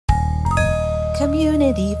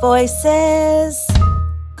Community Voices,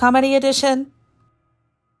 Comedy Edition.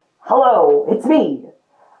 Hello, it's me,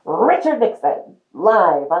 Richard Nixon,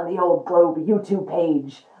 live on the Old Globe YouTube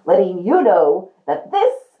page, letting you know that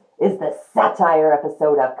this is the satire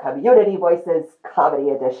episode of Community Voices Comedy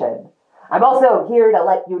Edition. I'm also here to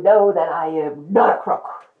let you know that I am not a crook.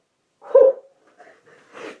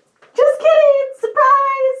 Just kidding,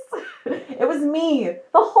 surprise! It was me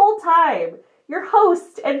the whole time, your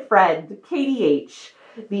host and friend, Katie H.,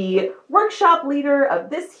 the workshop leader of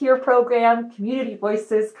this here program, Community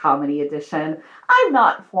Voices Comedy Edition. I'm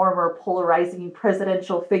not former polarizing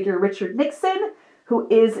presidential figure Richard Nixon, who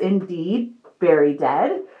is indeed very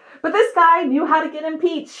dead, but this guy knew how to get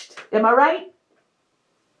impeached. Am I right?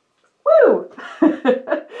 Woo!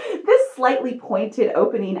 This slightly pointed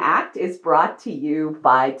opening act is brought to you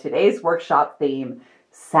by today's workshop theme,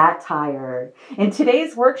 satire. In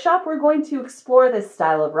today's workshop, we're going to explore this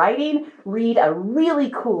style of writing, read a really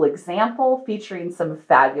cool example featuring some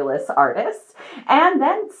fabulous artists, and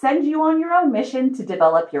then send you on your own mission to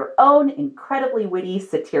develop your own incredibly witty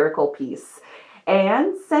satirical piece.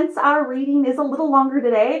 And since our reading is a little longer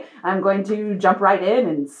today, I'm going to jump right in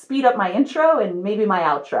and speed up my intro and maybe my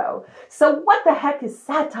outro. So what the heck is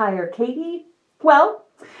satire, Katie? Well,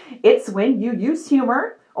 it's when you use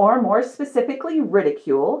humor, or more specifically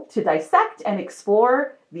ridicule, to dissect and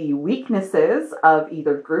explore the weaknesses of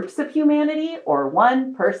either groups of humanity or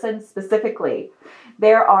one person specifically.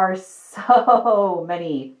 There are so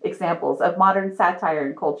many examples of modern satire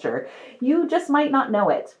and culture. You just might not know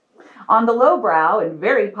it. On the lowbrow and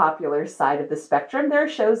very popular side of the spectrum, there are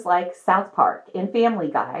shows like South Park and Family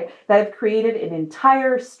Guy that have created an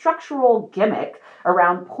entire structural gimmick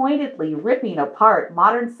around pointedly ripping apart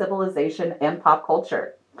modern civilization and pop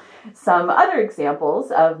culture. Some other examples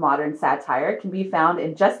of modern satire can be found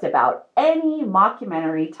in just about any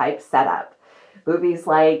mockumentary type setup. Movies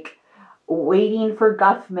like Waiting for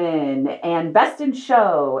Guffman and Best in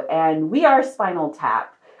Show and We Are Spinal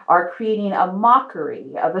Tap are creating a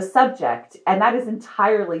mockery of a subject, and that is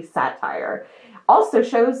entirely satire. Also,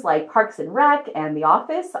 shows like Parks and Rec and The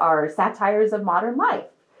Office are satires of modern life.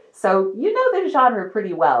 So you know the genre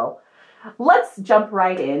pretty well. Let's jump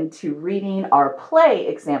right into reading our play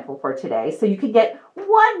example for today so you can get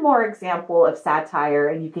one more example of satire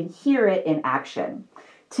and you can hear it in action.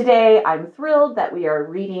 Today, I'm thrilled that we are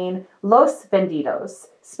reading Los Vendidos,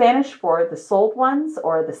 Spanish for the sold ones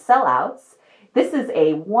or the sellouts. This is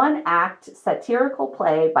a one-act satirical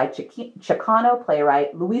play by Chicano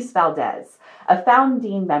playwright Luis Valdez, a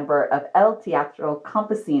founding member of El Teatro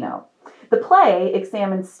Campesino. The play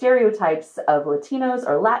examines stereotypes of Latinos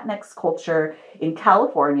or Latinx culture in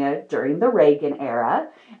California during the Reagan era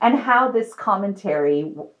and how this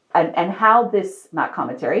community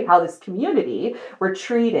were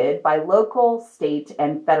treated by local, state,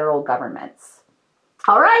 and federal governments.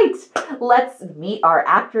 All right, let's meet our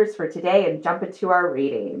actors for today and jump into our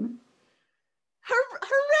reading.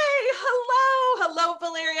 Hooray! Hello,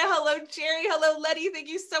 Valeria. Hello, Jerry. Hello, Letty. Thank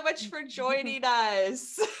you so much for joining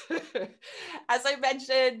us. As I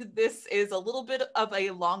mentioned, this is a little bit of a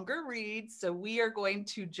longer read, so we are going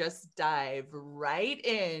to just dive right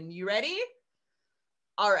in. You ready?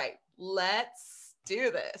 All right, let's do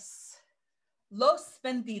this. Los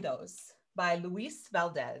Vendidos by Luis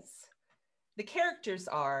Valdez. The characters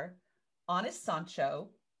are Honest Sancho,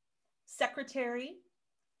 secretary,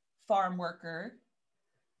 farm worker,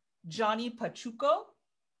 Johnny Pachuco,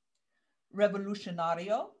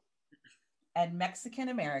 revolucionario, and Mexican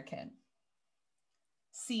American.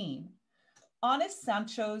 Scene: Honest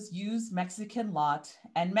Sancho's used Mexican lot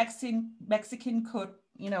and Mexican cook.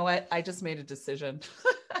 You know what? I just made a decision.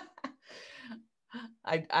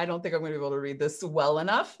 I don't think I'm going to be able to read this well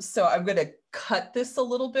enough. So I'm going to cut this a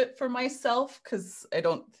little bit for myself because I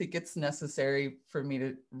don't think it's necessary for me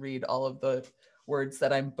to read all of the words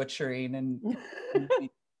that I'm butchering and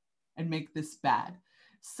make this bad.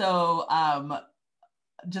 So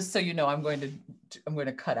just so you know, I'm going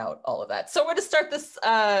to cut out all of that. So we're going to start this.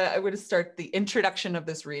 I'm going to start the introduction of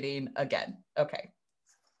this reading again. Okay,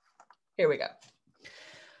 here we go.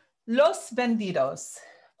 Los Vendidos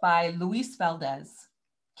by Luis Valdez.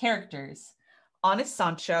 Characters: Honest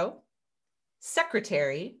Sancho,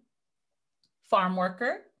 secretary, farm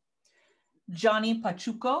worker, Johnny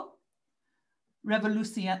Pachuco,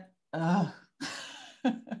 revolucionario,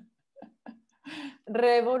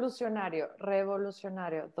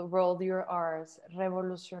 roll your R's,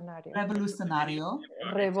 revolucionario.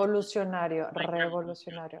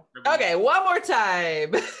 Okay, one more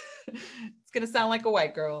time. It's gonna sound like a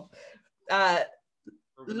white girl.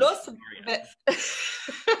 Los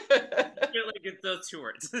feel like it's those two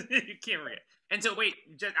words. You can't forget. And so, wait,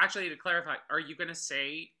 just actually to clarify, are you going to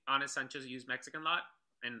say Honest Sancho's used Mexican lot,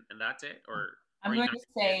 and that's it, or I'm going to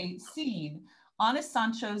say scene. Honest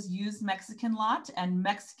Sancho's used Mexican lot and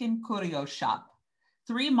Mexican curio shop.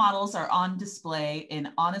 3 models are on display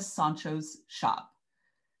in Honest Sancho's shop.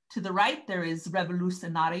 To the right, there is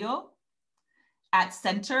Revolucionario. At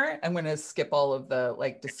center, I'm going to skip all of the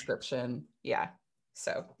description. Yeah.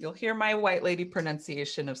 So you'll hear my white lady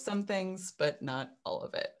pronunciation of some things, but not all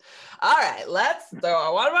of it. All right, let's do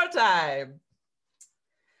it one more time.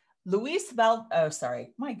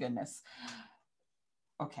 My goodness.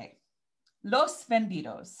 Okay. Los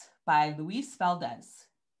Vendidos by Luis Valdez.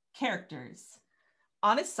 Characters: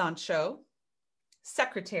 Honest Sancho,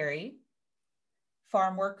 secretary,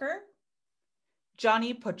 farm worker,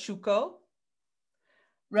 Johnny Pachuco,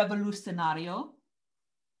 Revolucionario,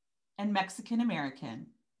 and Mexican American.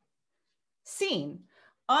 Scene: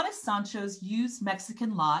 Honest Sancho's used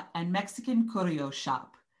Mexican lot and Mexican curio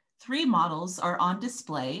shop. 3 models are on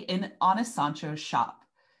display in Honest Sancho's shop.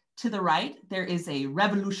 To the right, there is a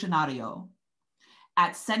Revolucionario.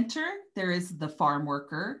 At center, there is the farm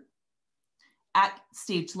worker. At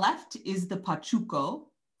stage left is the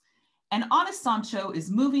Pachuco. And Honest Sancho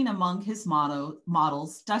is moving among his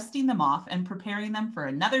models, dusting them off and preparing them for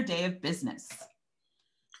another day of business.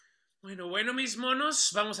 Bueno, mis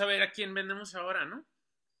monos, vamos a ver a quién vendemos ahora, ¿no?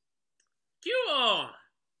 ¿Qué hubo?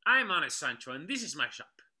 I'm Honest Sancho, and this is my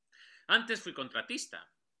shop. Antes fui contratista,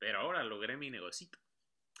 pero ahora logré mi negocito.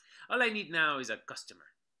 All I need now is a customer.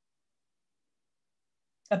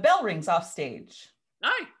 A bell rings off stage.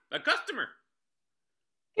 Hi, a customer.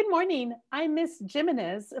 Good morning. I'm Miss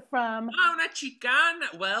Jimenez from... Ah, una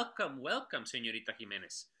chicana. Welcome, señorita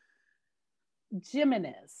Jimenez.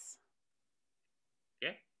 Jimenez.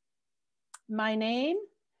 ¿Qué? My name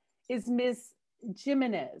is Miss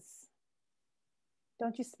Jimenez.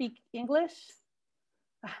 Don't you speak English?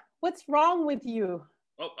 What's wrong with you?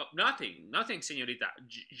 Oh, nothing, señorita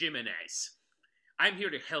Jimenez. I'm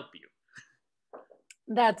here to help you.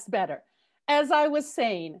 That's better. As I was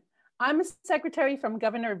saying, I'm a secretary from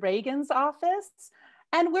Governor Reagan's office,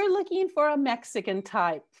 and we're looking for a Mexican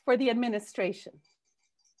type for the administration.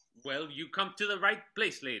 Well, you come to the right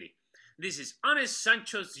place, lady. This is Honest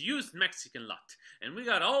Sancho's used Mexican lot, and we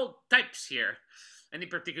got all types here. Any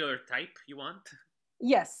particular type you want?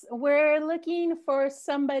 Yes, we're looking for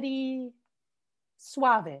somebody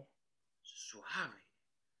suave. Suave.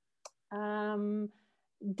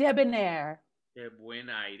 Debonair. De buen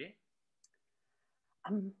aire.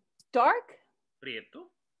 Dark, Prieto.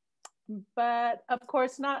 but of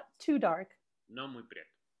course not too dark. No muy prieto.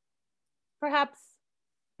 Perhaps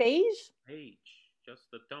beige? Beige, just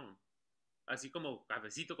the tone. Así como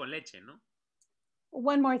cafecito con leche, no?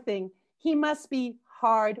 One more thing. He must be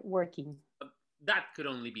hard working. That could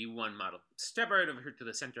only be one model. Step right over here to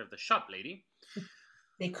the center of the shop, lady.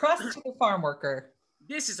 They cross to the farm worker.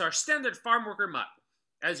 This is our standard farm worker model.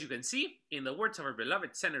 As you can see, in the words of our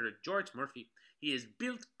beloved Senator George Murphy, he is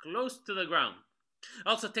built close to the ground.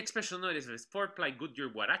 Also take special notice of his 4-ply Goodyear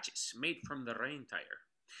huaraches made from the rain tire.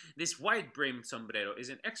 This wide-brimmed sombrero is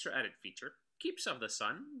an extra added feature. Keeps off the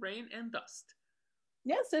sun, rain, and dust.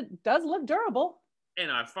 Yes, it does look durable.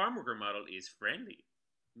 And our farm worker model is friendly.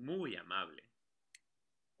 Muy amable.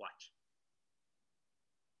 Watch.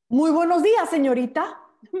 Muy buenos días, señorita.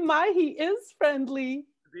 My, he is friendly.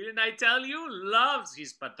 Didn't I tell you? Loves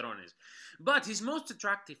his patrones. But his most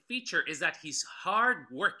attractive feature is that he's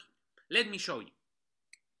hard-working. Let me show you.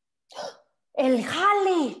 El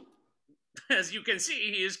jale. As you can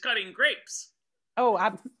see, he is cutting grapes. Oh,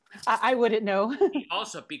 I wouldn't know. He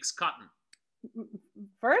also picks cotton.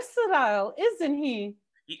 Versatile, isn't he?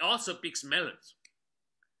 He also picks melons.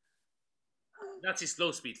 That's his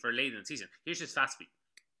slow speed for late in the season. Here's his fast speed.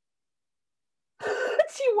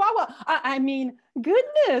 Chihuahua. I mean,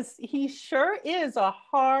 goodness, he sure is a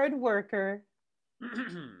hard worker.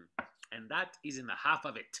 And that isn't the half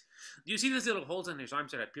of it. Do you see these little holes in his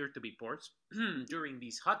arms that appear to be pores? During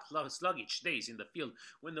these hot, sluggish days in the field,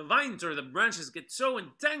 when the vines or the branches get so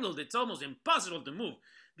entangled it's almost impossible to move,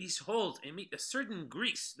 these holes emit a certain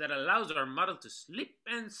grease that allows our model to slip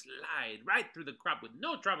and slide right through the crop with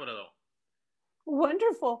no trouble at all.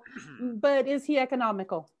 Wonderful. But is he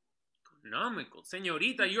economical? Economical?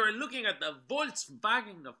 Señorita, you're looking at the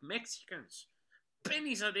Volkswagen of Mexicans.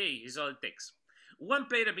 Pennies a day is all it takes. 1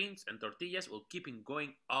 plate of beans and tortillas will keep him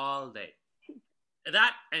going all day.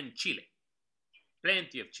 That and chile.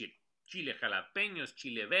 Plenty of chile. Chile jalapeños,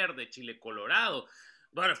 chile verde, chile colorado.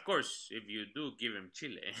 But of course, if you do give him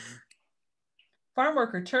chile. Farm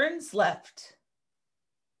worker turns left.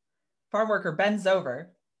 Farm worker bends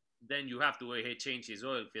over. Then you have to change his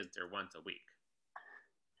oil filter once a week.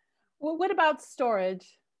 Well, what about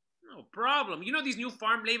storage? No problem. You know these new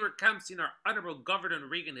farm labor camps in our honorable Governor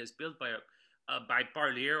Reagan has built by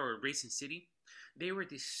Parlier or Racing City? They were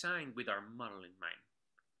designed with our model in mind.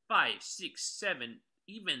 5, 6, 7,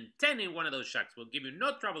 even 10 in one of those shacks will give you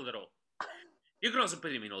no trouble at all. You can also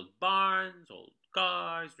put him in old barns, old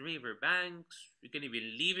cars, river banks. You can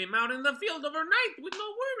even leave him out in the field overnight with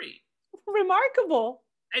no worry. Remarkable.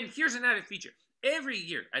 And here's an added feature. Every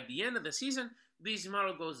year, at the end of the season, this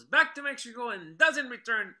model goes back to Mexico and doesn't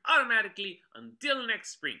return automatically until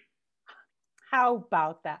next spring. How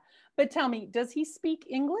about that? But tell me, does he speak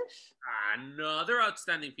English? Another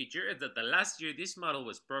outstanding feature is that the last year this model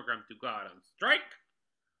was programmed to go out on strike.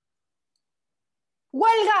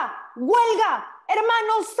 ¡Huelga! ¡Huelga!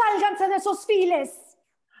 Hermanos, sálganse de esos files.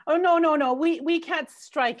 Oh, no. We can't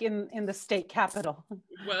strike in the state capital.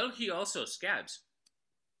 Well, he also scabs.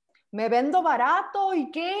 Me vendo barato, ¿y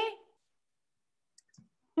qué?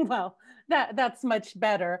 Well, that's much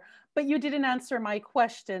better. But you didn't answer my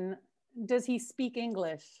question. Does he speak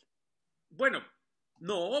English? Bueno,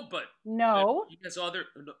 no, but No. he has other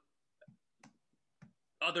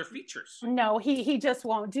features. No, he just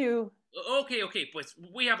won't do. Okay, pues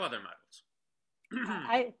we have other models.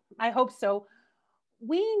 I hope so.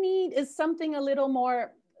 We need is something a little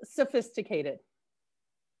more sophisticated.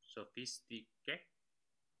 Sophistique?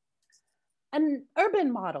 An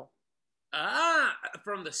urban model.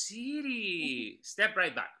 From the city. Step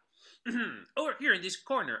right back. Over here in this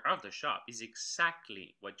corner of the shop is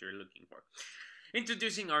exactly what you're looking for.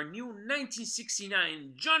 Introducing our new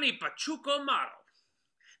 1969 Johnny Pachuco model.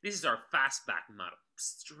 This is our fastback model,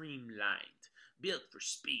 streamlined, built for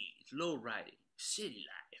speed, low riding, city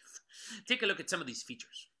life. Take a look at some of these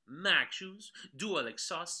features. Mag shoes, dual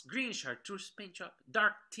exhaust, green chartreuse paint job,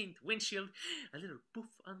 dark tint windshield, a little poof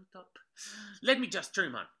on the top. Let me just turn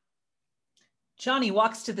him on. Johnny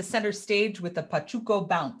walks to the center stage with a Pachuco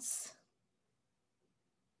bounce.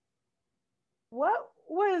 What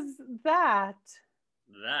was that?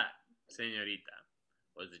 That, señorita,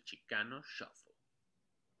 was the Chicano shuffle.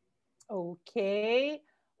 Okay.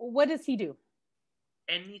 What does he do?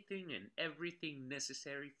 Anything and everything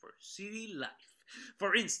necessary for city life.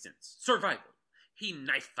 For instance, survival. He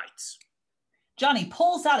knife fights. Johnny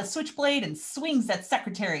pulls out a switchblade and swings at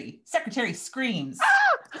Secretary. Secretary screams.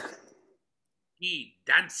 Ah! He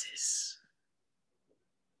dances.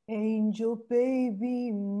 Angel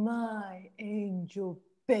baby, my angel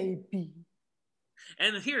baby.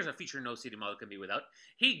 And here's a feature no city model can be without.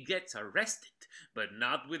 He gets arrested, but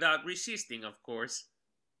not without resisting, of course.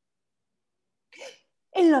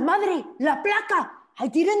 En la madre, la placa. I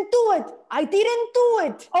didn't do it. I didn't do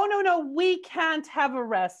it. Oh, no. We can't have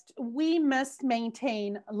arrest. We must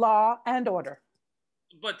maintain law and order.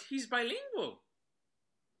 But he's bilingual.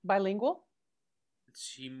 Bilingual?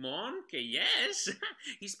 Simon, que yes.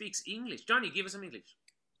 He speaks English. Johnny, give us some English.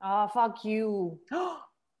 Fuck you.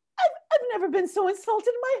 I've never been so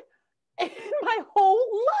insulted in my whole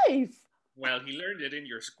life. Well, he learned it in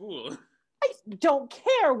your school. I don't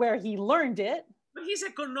care where he learned it. But he's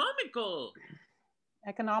economical.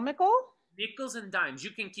 Economical? Nickels and dimes.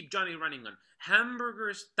 You can keep Johnny running on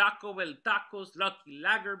hamburgers, Taco Bell tacos, Lucky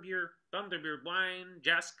Lager beer, Thunder beer wine,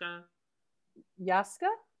 Jaska. Yaska?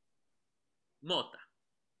 Mota.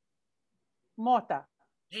 Mota.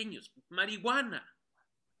 Peños, marijuana.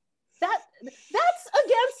 That's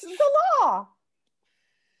against the law.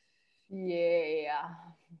 Yeah.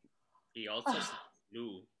 He also says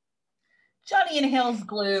glue. Johnny inhales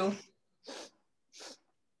glue.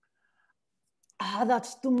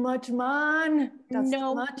 That's too much, man. That's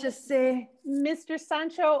No. too much, I say. Mr.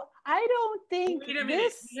 Sancho, I don't think Wait a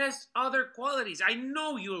minute. He has other qualities I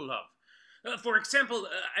know you'll love. For example,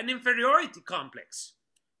 an inferiority complex.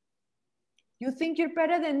 You think you're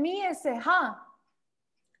better than me, ese, huh?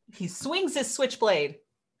 He swings his switchblade.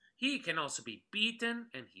 He can also be beaten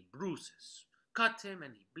and he bruises. Cut him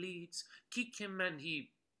and he bleeds. Kick him and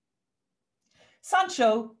he...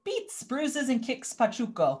 Sancho beats, bruises, and kicks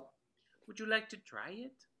Pachuco. Would you like to try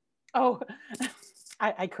it? Oh,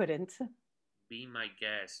 I couldn't. Be my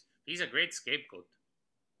guest. He's a great scapegoat.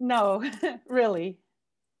 No, really.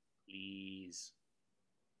 Please.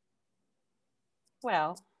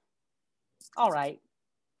 Well, all right.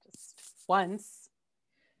 Just once.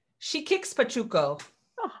 She kicks Pachuco.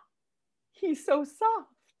 Oh, he's so soft.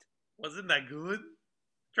 Wasn't that good?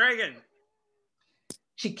 Try again.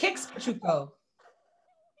 She kicks Pachuco.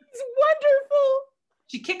 It's wonderful.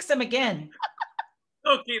 She kicks him again.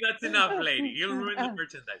 Okay, that's enough, lady. You'll ruin the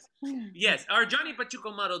merchandise. Yes, our Johnny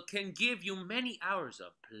Pachuco model can give you many hours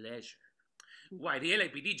of pleasure. Why, the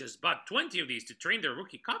LAPD just bought 20 of these to train their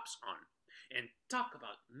rookie cops on. And talk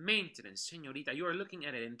about maintenance, señorita. You are looking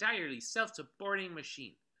at an entirely self-supporting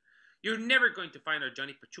machine. You're never going to find our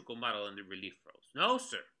Johnny Pachuco model in the relief roles. No,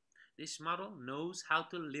 sir. This model knows how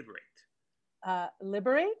to liberate.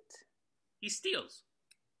 Liberate? He steals.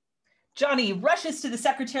 Johnny rushes to the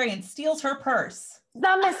secretary and steals her purse.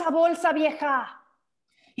 Dame esa bolsa, vieja.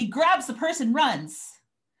 He grabs the purse and runs.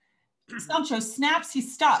 Sancho snaps, he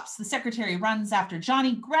stops. The secretary runs after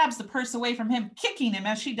Johnny, grabs the purse away from him, kicking him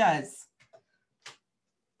as she does.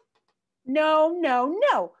 No, no,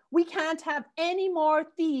 no. We can't have any more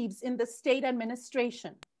thieves in the state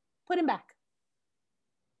administration. Put him back.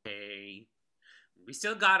 Hey, we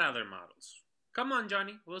still got other models. Come on,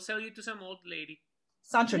 Johnny. We'll sell you to some old lady.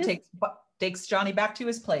 Sancho takes Johnny back to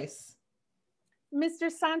his place.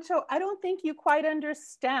 Mr. Sancho, I don't think you quite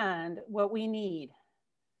understand what we need.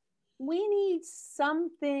 We need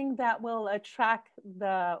something that will attract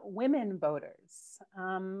the women voters,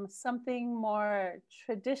 something more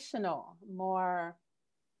traditional, more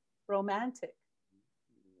romantic.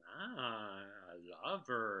 Ah,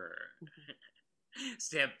 lover.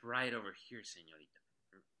 Step right over here, señorita.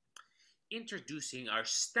 Introducing our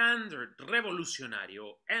standard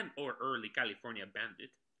revolucionario and or early California bandit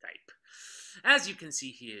type. As you can see,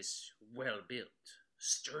 he is well built,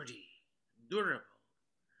 sturdy, durable.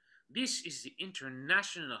 This is the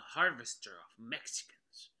international harvester of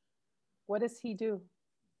Mexicans. What does he do?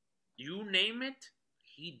 You name it,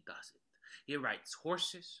 he does it. He rides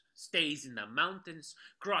horses, stays in the mountains,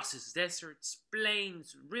 crosses deserts,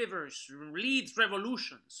 plains, rivers, leads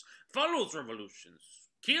revolutions, follows revolutions,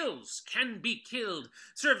 kills, can be killed,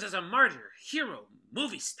 serves as a martyr, hero,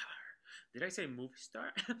 movie star. Did I say movie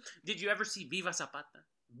star? Did you ever see Viva Zapata?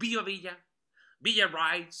 Viva Villa? Villa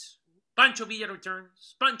rides. Pancho Villa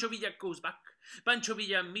returns. Pancho Villa goes back. Pancho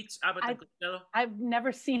Villa meets Abbott and Costello. I've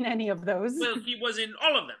never seen any of those. Well, he was in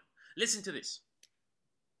all of them. Listen to this.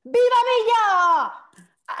 Viva Villa!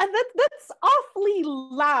 That's awfully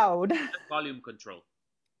loud. Volume control.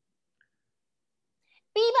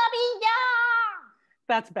 Viva Villa!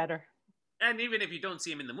 That's better. And even if you don't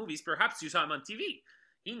see him in the movies, perhaps you saw him on TV.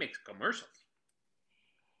 He makes commercials.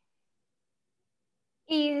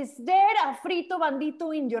 Is there a frito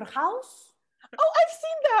bandito in your house? Oh, I've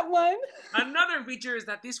seen that one. Another feature is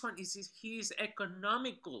that this one he's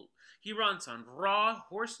economical. He runs on raw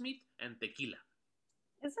horse meat and tequila.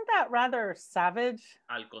 Isn't that rather savage?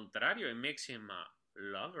 Al contrario, it makes him a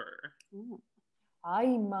lover. Ay,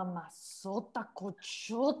 mamazota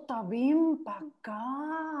cochota, ven pa'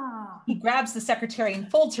 acá. He grabs the secretary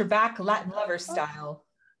and folds her back Latin lover style.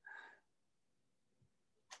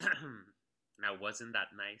 Now, wasn't that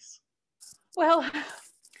nice? Well,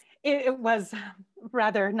 it was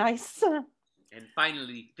rather nice. And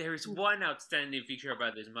finally, there is one outstanding feature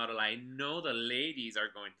about this model I know the ladies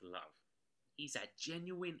are going to love. He's a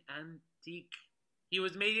genuine antique. He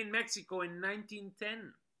was made in Mexico in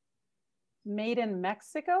 1910. Made in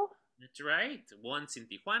Mexico? That's right. Once in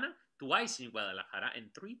Tijuana, twice in Guadalajara,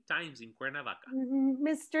 and 3 times in Cuernavaca.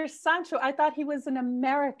 Mr. Sancho, I thought he was an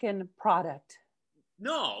American product.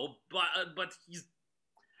 No, but he's...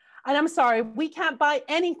 And I'm sorry, we can't buy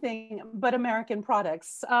anything but American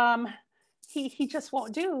products. He just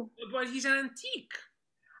won't do. But he's an antique.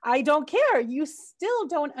 I don't care. You still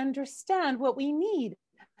don't understand what we need.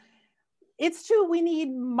 It's true, we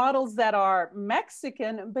need models that are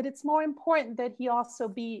Mexican, but it's more important that he also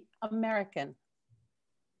be American.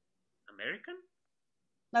 American?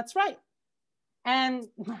 That's right. And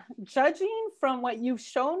judging from what you've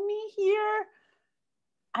shown me here,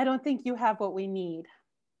 I don't think you have what we need.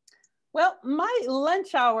 Well, my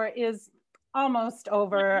lunch hour is almost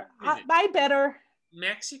over. I better.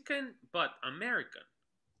 Mexican, but American.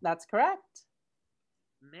 That's correct.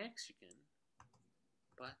 Mexican,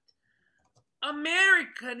 but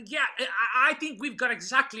American. Yeah, I think we've got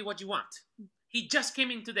exactly what you want. He just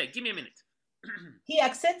came in today. Give me a minute. He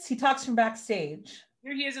exits. He talks from backstage.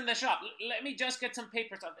 Here he is in the shop. Let me just get some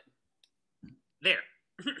papers of it. There.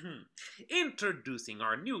 Introducing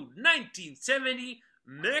our new 1970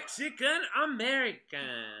 Mexican American.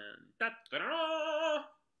 Ta-da!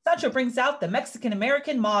 Sancho brings out the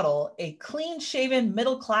Mexican-American model, a clean-shaven,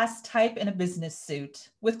 middle-class type in a business suit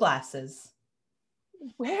with glasses.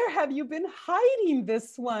 Where have you been hiding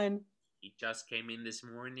this one? He just came in this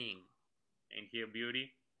morning. Ain't he a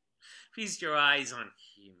beauty? Feast your eyes on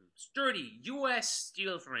him. Sturdy U.S.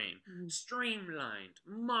 steel frame, streamlined,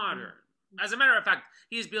 modern. As a matter of fact,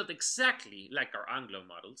 he is built exactly like our Anglo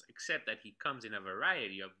models, except that he comes in a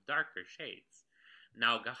variety of darker shades.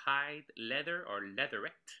 Naugahyde, leather, or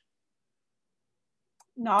leatherette.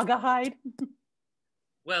 Naugahyde.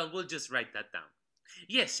 Well, we'll just write that down.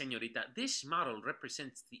 Yes, señorita, this model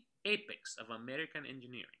represents the apex of American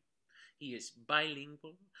engineering. He is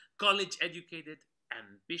bilingual, college educated,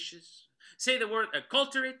 ambitious. Say the word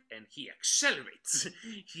acculturate, and he accelerates.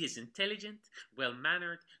 He is intelligent, well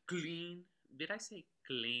mannered, clean. Did I say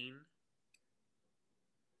clean?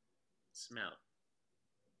 Smell.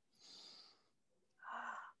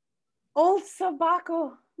 Old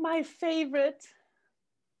Sabaco, my favorite.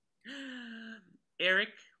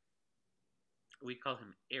 Eric, we call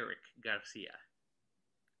him Eric Garcia.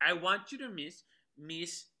 I want you to Miss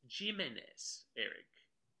Jimenez, Eric.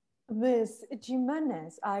 Miss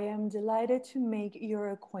Jimenez, I am delighted to make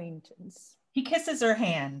your acquaintance. He kisses her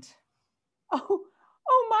hand. Oh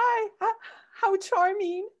my, how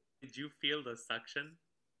charming. Did you feel the suction?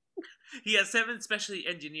 He has 7 specially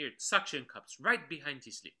engineered suction cups right behind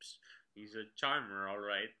his lips. He's a charmer, all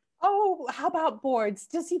right. Oh, how about boards?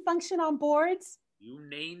 Does he function on boards? You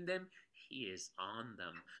name them, he is on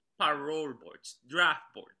them. Parole boards,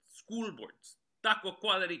 draft boards, school boards, taco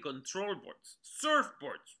quality control boards,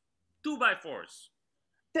 surfboards, 2x4s.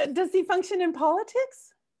 Does he function in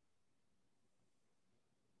politics?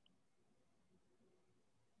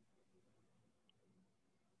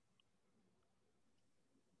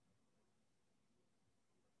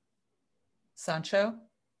 Sancho?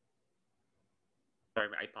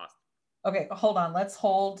 Sorry, I paused. Okay, hold on. Let's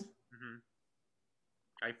hold. Mm-hmm.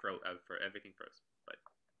 I froze. Everything froze. But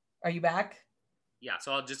Are you back? yeah,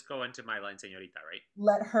 so I'll just go into my line, señorita, right?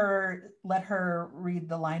 Let her read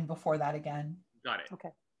the line before that again. Got it.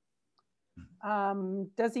 Okay.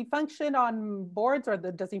 Does he function on boards or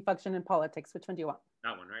does he function in politics? Which one do you want?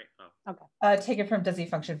 That one, right? Oh. Okay. Take it from does he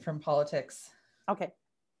function from politics? Okay.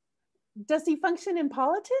 Does he function in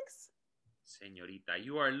politics? Señorita,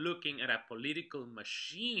 you are looking at a political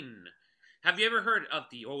machine. Have you ever heard of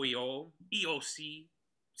the OEO, EOC,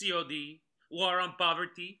 COD, War on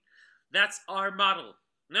Poverty? That's our model.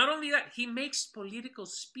 Not only that, he makes political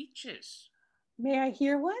speeches. May I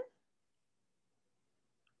hear one?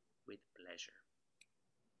 With pleasure.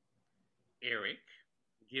 Eric,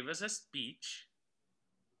 give us a speech.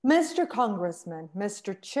 Mr. Congressman,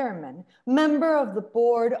 Mr. Chairman, member of the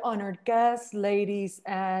board, honored guests, ladies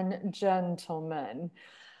and gentlemen,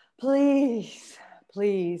 please,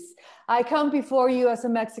 I come before you as a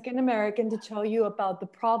Mexican American to tell you about the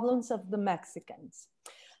problems of the Mexicans.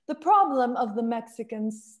 The problem of the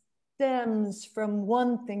Mexicans stems from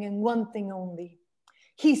one thing and one thing only.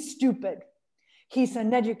 He's stupid. He's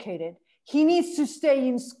uneducated. He needs to stay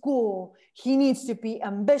in school. He needs to be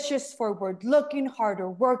ambitious, forward-looking, harder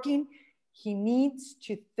working. He needs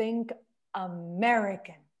to think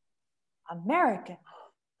American. American.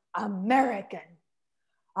 American.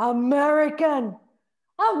 American.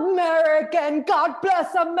 American. God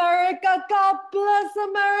bless America. God bless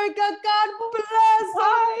America. God bless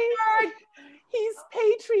America. He's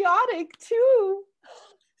patriotic too.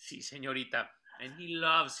 Si, señorita. And he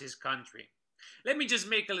loves his country. Let me just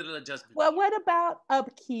make a little adjustment. Well, what about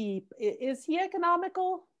upkeep? Is he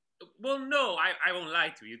economical? Well, no, I won't lie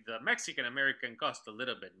to you. The Mexican-American cost a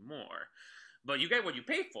little bit more. But you get what you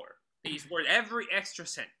pay for. He's worth every extra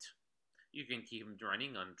cent. You can keep him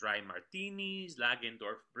running on dry martinis,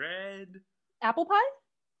 Lagendorf bread. Apple pie?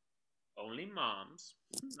 Only moms.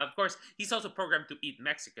 Of course, he's also programmed to eat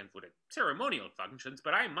Mexican food at ceremonial functions,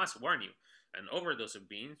 but I must warn you, an overdose of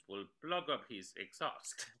beans will plug up his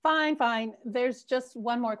exhaust. Fine. There's just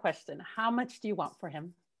one more question. How much do you want for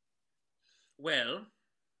him? Well,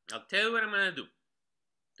 I'll tell you what I'm going to do.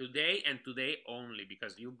 Today and today only,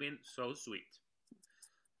 because you've been so sweet.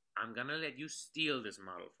 I'm going to let you steal this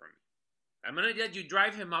model from me. I'm going to let you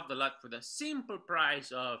drive him off the lot for the simple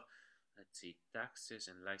price of, let's see, taxes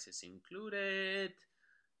and license included,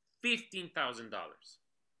 $15,000.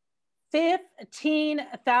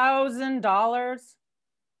 $15,000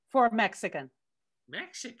 for a Mexican.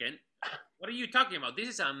 Mexican? What are you talking about? This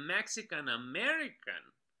is a Mexican-American.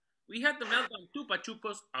 We had to melt down 2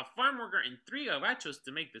 pachucos, a farm worker, and 3 gabachos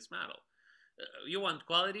to make this model. You want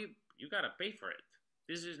quality? You gotta pay for it.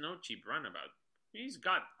 This is no cheap runabout. He's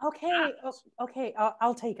got... Okay,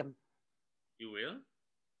 I'll take him. You will?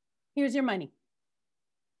 Here's your money.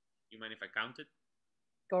 You mind if I count it?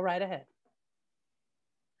 Go right ahead.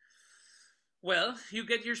 Well, you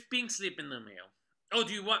get your pink slip in the mail. Oh,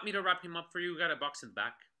 do you want me to wrap him up for you? Got a box and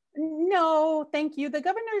back? No, thank you. The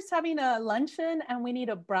governor's having a luncheon and we need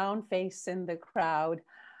a brown face in the crowd.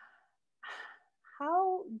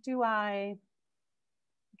 How do I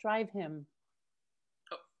drive him?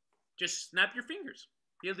 Oh, just snap your fingers.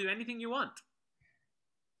 He'll do anything you want.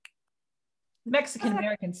 The Mexican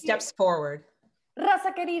American steps forward.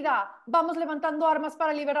 Raza querida, vamos levantando armas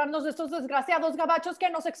para liberarnos de estos desgraciados gabachos que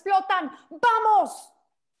nos explotan. ¡Vamos!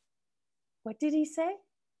 What did he say?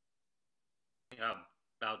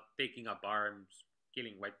 About taking up arms,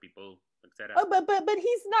 killing white people, etc. Oh, but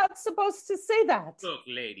he's not supposed to say that. Look,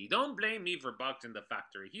 lady, don't blame me for boxing the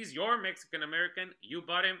factory. He's your Mexican American. You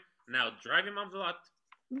bought him. Now drive him off the lot.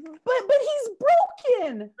 But he's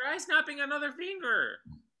broken. Try snapping another finger.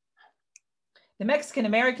 The Mexican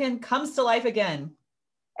American comes to life again.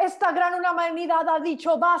 Esta gran humanidad ha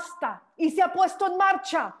dicho basta y se ha puesto en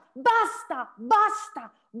marcha. Basta,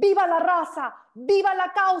 basta. Viva la raza, viva la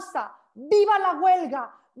causa, viva la huelga,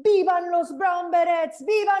 vivan los brown berets,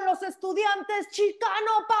 vivan los estudiantes,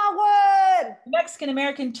 Chicano power. The Mexican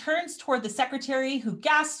American turns toward the secretary, who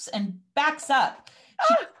gasps and backs up.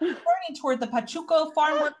 She's turning toward the Pachuco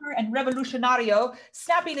farm worker and revolucionario,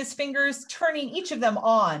 snapping his fingers, turning each of them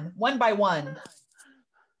on, one by one.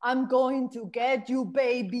 I'm going to get you,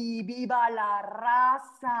 baby. Viva la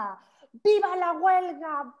raza. Viva la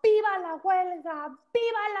huelga. Viva la huelga.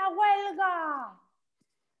 Viva la huelga.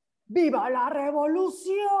 Viva la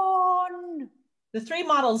revolución. The three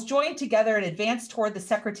models join together and advance toward the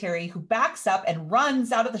secretary, who backs up and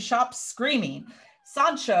runs out of the shop screaming.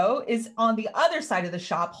 Sancho is on the other side of the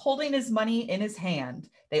shop, holding his money in his hand.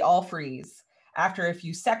 They all freeze. After a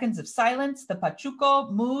few seconds of silence, the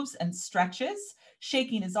Pachuco moves and stretches,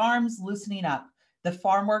 shaking his arms, loosening up. The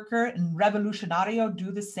farm worker and revolucionario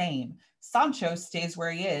do the same. Sancho stays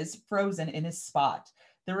where he is, frozen in his spot.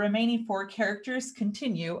 The remaining four characters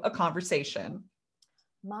continue a conversation.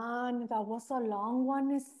 Man, that was a long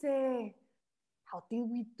one, ese. How did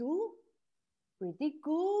we do? Pretty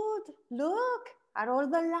good. Look at all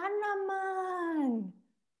the lana, man.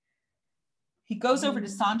 He goes over to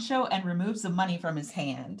Sancho and removes the money from his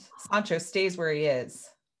hand. Sancho stays where he is.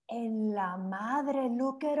 En la madre,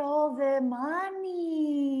 look at all the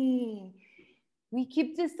money. We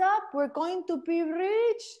keep this up, we're going to be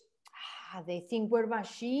rich. They think we're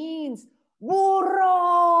machines.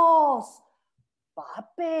 Burros!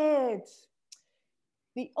 Puppets!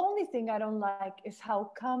 The only thing I don't like is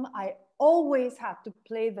how come I always have to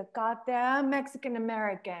play the goddamn Mexican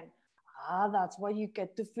American. That's what you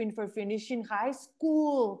get to fin for finishing high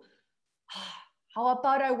school. How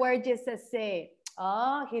about I wear just a say?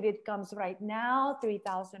 Here it comes right now.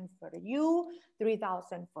 3,000 for you,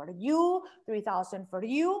 3,000 for you, 3,000 for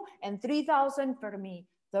you, and 3,000 for me.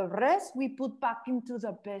 The rest we put back into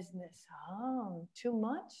the business. Too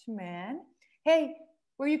much, man. Hey,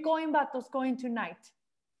 where you going, Vatos, going tonight?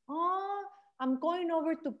 I'm going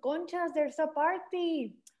over to Concha's. There's a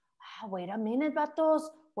party. Wait a minute, Vatos.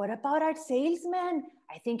 What about our salesman?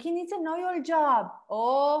 I think he needs an oil job.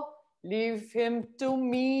 Leave him to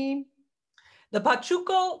me. The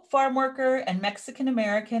Pachuco farm worker and Mexican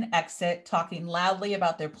American exit, talking loudly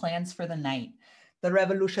about their plans for the night. The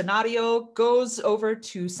revolucionario goes over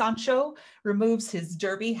to Sancho, removes his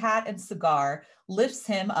derby hat and cigar, lifts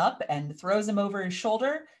him up and throws him over his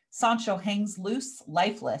shoulder. Sancho hangs loose,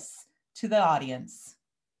 lifeless, to the audience.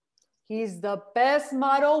 He's the best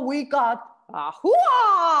model we got.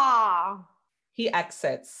 Ahua! He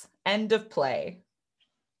exits. End of play.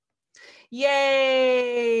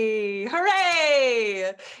 Yay!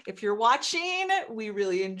 Hooray! If you're watching, we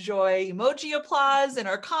really enjoy emoji applause in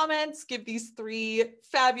our comments. Give these three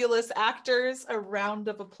fabulous actors a round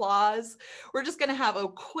of applause. We're just going to have a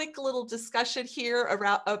quick little discussion here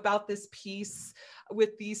about this piece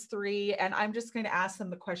with these three, and I'm just going to ask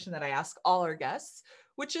them the question that I ask all our guests,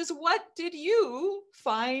 which is, what did you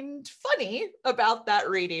find funny about that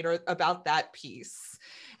reading or about that piece?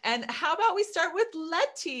 And how about we start with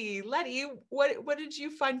Leti? Leti, what did you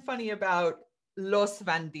find funny about Los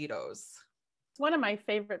Bandidos? It's one of my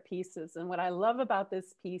favorite pieces. And what I love about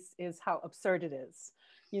this piece is how absurd it is.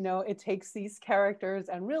 You know, it takes these characters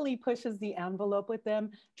and really pushes the envelope with them,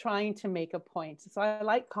 trying to make a point. So I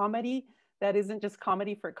like comedy that isn't just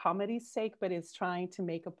comedy for comedy's sake, but is trying to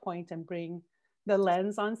make a point and bring the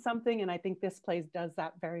lens on something. And I think this play does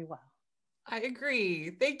that very well. I agree.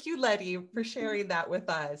 Thank you, Leti, for sharing that with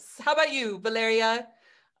us. How about you, Valeria?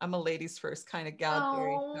 I'm a ladies first kind of gal.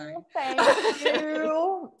 Sorry. Thank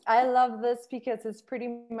you. I love this because it's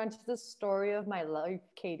pretty much the story of my life,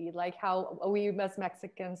 Katie, like how we as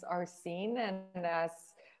Mexicans are seen, and as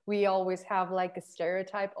we always have like a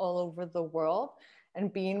stereotype all over the world.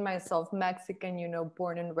 And being myself Mexican, you know,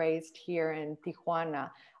 born and raised here in Tijuana,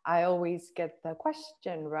 I always get the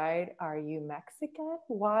question, right? Are you Mexican?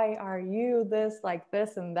 Why are you this, like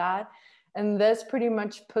this and that? And this pretty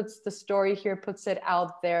much puts the story here, puts it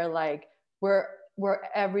out there, like we're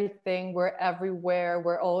everything, we're everywhere,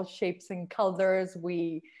 we're all shapes and colors.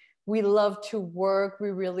 We we love to work.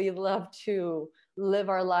 We really love to live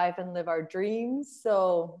our life and live our dreams.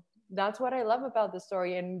 So that's what I love about the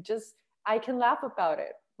story. And just, I can laugh about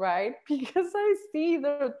it, right? Because I see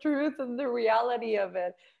the truth and the reality of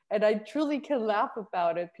it. And I truly can laugh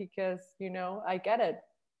about it because, you know, I get it.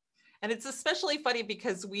 And it's especially funny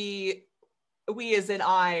because we as in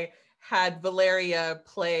I had Valeria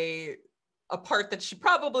play a part that she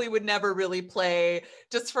probably would never really play,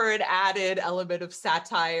 just for an added element of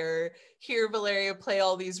satire. Hear Valeria play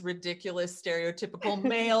all these ridiculous stereotypical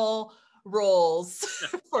male roles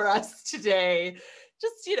for us today.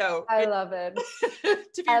 Just, you know, I love it.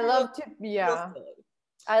 to be I real, love to, yeah. real silly.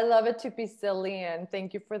 I love it to be silly, and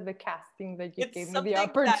thank you for the casting that you It's gave me the something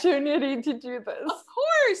opportunity to do this. Of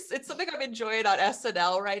course, it's something I'm enjoying on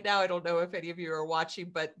SNL right now. I don't know if any of you are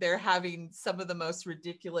watching, but they're having some of the most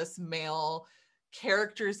ridiculous male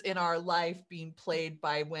characters in our life being played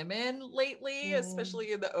by women lately,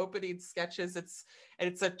 especially in the opening sketches. It's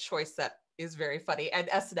a choice that is very funny, and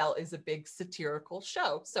SNL is a big satirical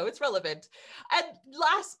show, so it's relevant. And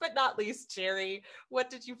last but not least, Jerry, what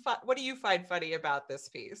do you find funny about this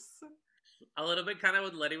piece? A little bit kind of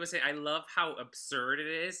what Letty was saying. I love how absurd it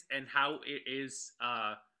is and how it is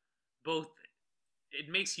both, it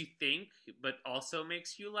makes you think but also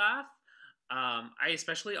makes you laugh. I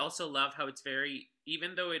especially also love how it's very,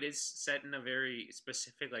 even though it is set in a very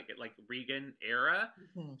specific like Reagan era,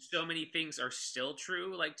 so many things are still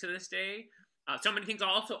true like to this day. So many things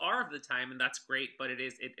also are of the time, and that's great, but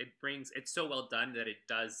it's so well done that it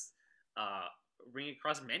does bring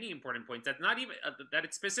across many important points that's not even that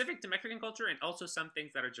it's specific to Mexican culture, and also some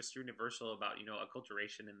things that are just universal about, you know,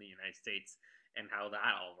 acculturation in the United States and how that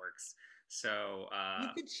all works. So you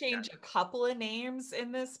could change a couple of names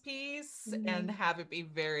in this piece and have it be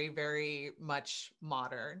very, very much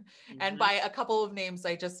modern. And by a couple of names,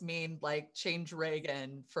 I just mean like change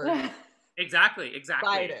Reagan for Exactly.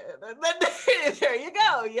 Biden. And then there you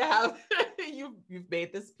go. You have you've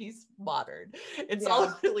made this piece modern. It's all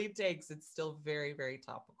it really takes. It's still very, very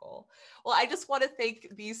topical. Well, I just want to thank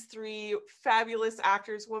these three fabulous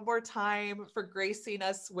actors one more time for gracing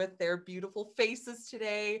us with their beautiful faces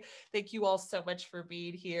today. Thank you all so much for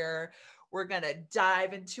being here. We're going to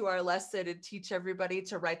dive into our lesson and teach everybody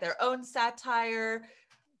to write their own satire.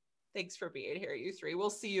 Thanks for being here, you three. We'll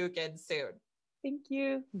see you again soon. Thank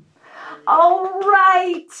you. All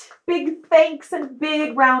right. Big thanks and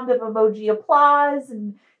big round of emoji applause,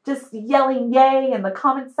 and just yelling yay in the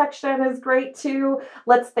comment section is great too.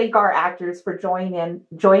 Let's thank our actors for joining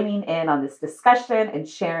in on this discussion and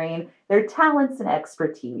sharing their talents and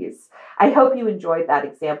expertise. I hope you enjoyed that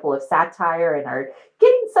example of satire and are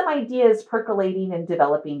getting some ideas percolating and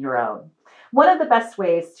developing your own. One of the best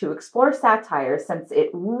ways to explore satire, since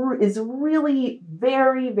it is really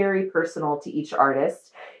very, very personal to each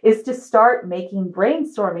artist, is to start making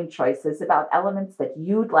brainstorming choices about elements that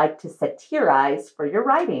you'd like to satirize for your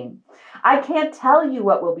writing. I can't tell you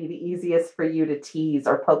what will be the easiest for you to tease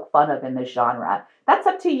or poke fun of in this genre. That's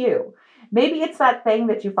up to you. Maybe it's that thing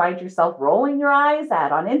that you find yourself rolling your eyes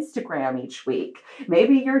at on Instagram each week.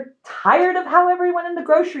 Maybe you're tired of how everyone in the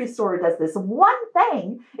grocery store does this one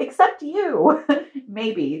thing except you.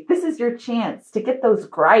 Maybe this is your chance to get those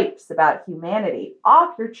gripes about humanity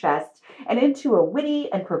off your chest and into a witty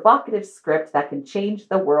and provocative script that can change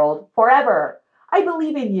the world forever. I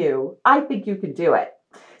believe in you. I think you can do it.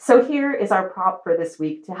 So here is our prompt for this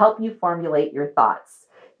week to help you formulate your thoughts.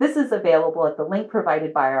 This is available at the link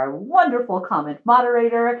provided by our wonderful comment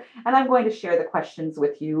moderator, and I'm going to share the questions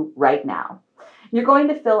with you right now. You're going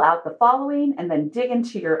to fill out the following and then dig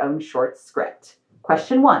into your own short script.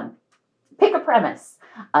 Question 1. Pick a premise,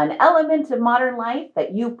 an element of modern life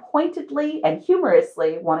that you pointedly and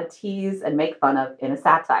humorously want to tease and make fun of in a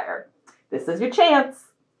satire. This is your chance.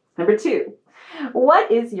 Number 2.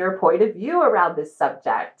 What is your point of view around this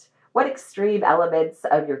subject? What extreme elements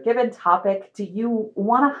of your given topic do you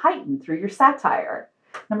want to heighten through your satire?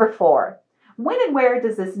 Number 4, when and where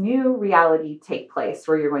does this new reality take place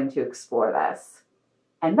where you're going to explore this?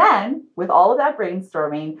 And then, with all of that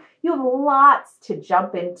brainstorming, you have lots to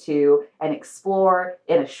jump into and explore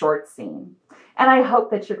in a short scene. And I hope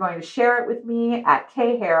that you're going to share it with me at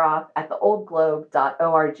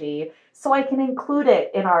kharoff@theoldglobe.org so I can include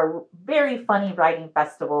it in our very funny writing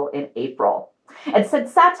festival in April. And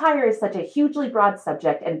since satire is such a hugely broad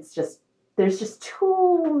subject, and there's just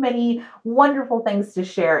too many wonderful things to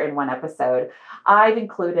share in one episode, I've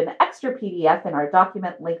included an extra PDF in our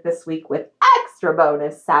document link this week with extra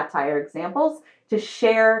bonus satire examples to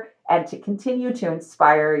share and to continue to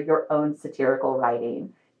inspire your own satirical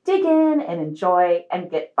writing. Dig in and enjoy and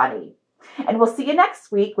get funny. And we'll see you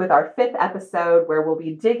next week with our 5th episode, where we'll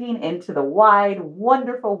be digging into the wide,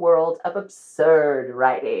 wonderful world of absurd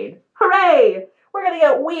writing. Hooray! We're going to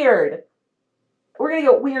get weird. We're going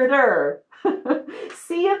to get weirder.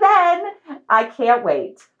 See you then. I can't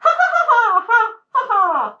wait. Ha ha ha ha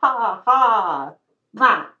ha ha ha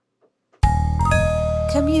ha.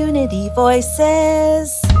 Community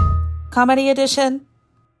Voices, Comedy Edition.